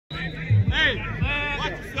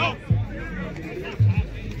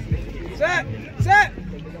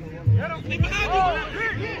Hey,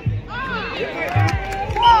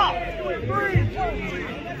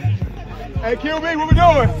 QB, what we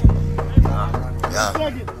doing? Yeah.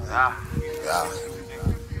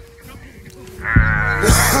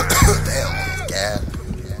 Damn, yeah.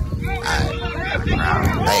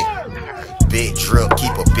 Hey, big drip,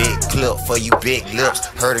 keep a big clip for you big lips.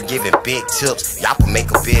 Heard her giving big tips, y'all can make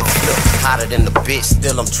a big flip. Hotter than the bitch,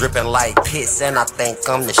 still I'm dripping like piss. And I think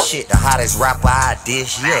I'm the shit, the hottest rapper I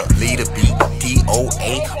dish, yeah. Lead a beat,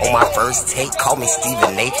 DOA, on my first take, call me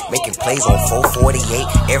Stephen A. Making plays on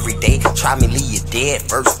 448, every day, try me leave you dead,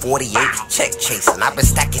 first 48. Check chasing, I been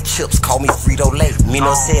stacking chips, call me Frito-Lay. Me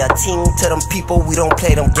no say a team to them people, we don't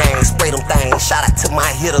play them games. Spray them things, shout out to my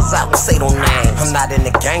hitters, I don't say them names. I'm not in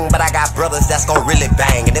the gang, but I got brothers that's gon' really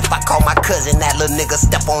bang. And if I call my cousin, that little nigga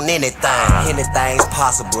step on anything. Anything's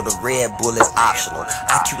possible, the Red Bull is optional.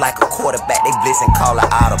 IQ like a quarterback, they blitz and call it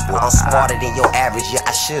audible. I'm smarter than your average, yeah,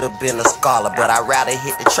 I should've been a scholar, but I'd rather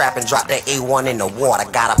hit the trap and drop that A1 in the water.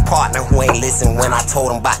 Got a partner who ain't listen when I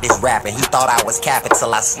told him about this rapping. He thought I was capping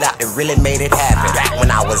till I snapped and really made it happen. Back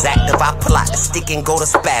when I was active, I pull out the stick and go to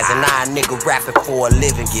spaz. And now a nigga rapping for a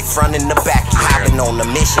living, get front in the back end. I've been on the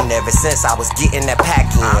mission ever since I was getting that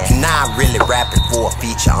pack in. Now I'm really rapping for a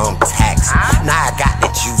feature, I'm taxing. Now I got the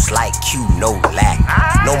juice like Q, no lack.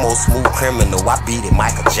 No more smooth criminal, I beat it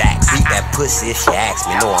Michael Jackson. Eat that pussy if she asks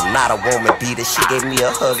me. No, I'm not a woman beater. She gave me a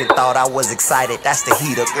hug and thought I was excited. That's the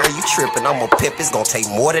heater. Girl, you tripping, I'm a pimp. It's gonna take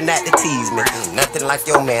more than that to tease me. Ain't nothing like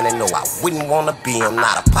your man, and no, I wouldn't wanna be. I'm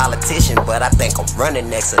not a politician, but I think I'm running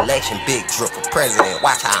next election. Big drip for president,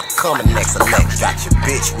 watch how I'm coming next election. Got your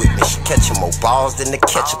bitch with me, she catching more balls than the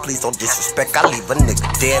catcher. Please don't disrespect, I leave a nigga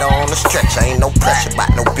dead on the stretcher. Ain't no pressure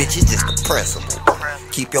about no bitches, just the principle.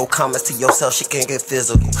 Keep your comments to yourself, she can't get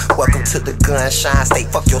physical. Welcome to the Gunshine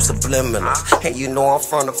State, fuck your subliminals. And you know I'm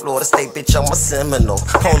from the Florida State, bitch, I'm a Seminole.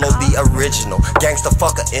 Polo the original, gangsta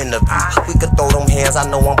fucker interview. We could throw them hands, I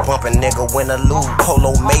know I'm bumping, nigga, win or lose.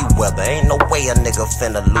 Polo Mayweather, ain't no way a nigga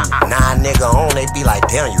finna lose. Nah, nigga on, they be like,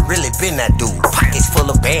 damn, you really been that dude. Pockets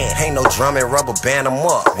full of band, ain't no drum and rubber band them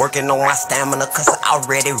up. Working on my stamina, cause I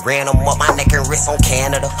already ran them up. My neck and wrist on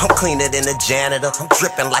Canada, I'm cleaner than a janitor. I'm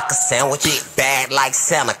dripping like a sandwich, big bad like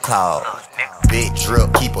Santa Claus. Big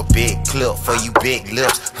drip, keep a big clip for you big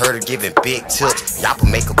lips. Heard her giving big tips, y'all can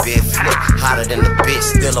make a big flip. Hotter than the bitch,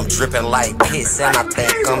 still I'm dripping like piss. And I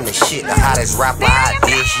think I'm the shit, the hottest rapper I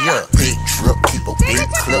dish, yeah. Big drip, keep a big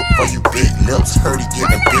clip for you big lips. Heard her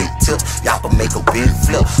giving big tips, y'all can make a big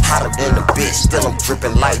flip. Hotter than the bitch, still I'm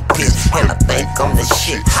dripping like piss. And I think I'm the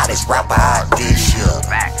shit, hottest rapper I dish, yeah.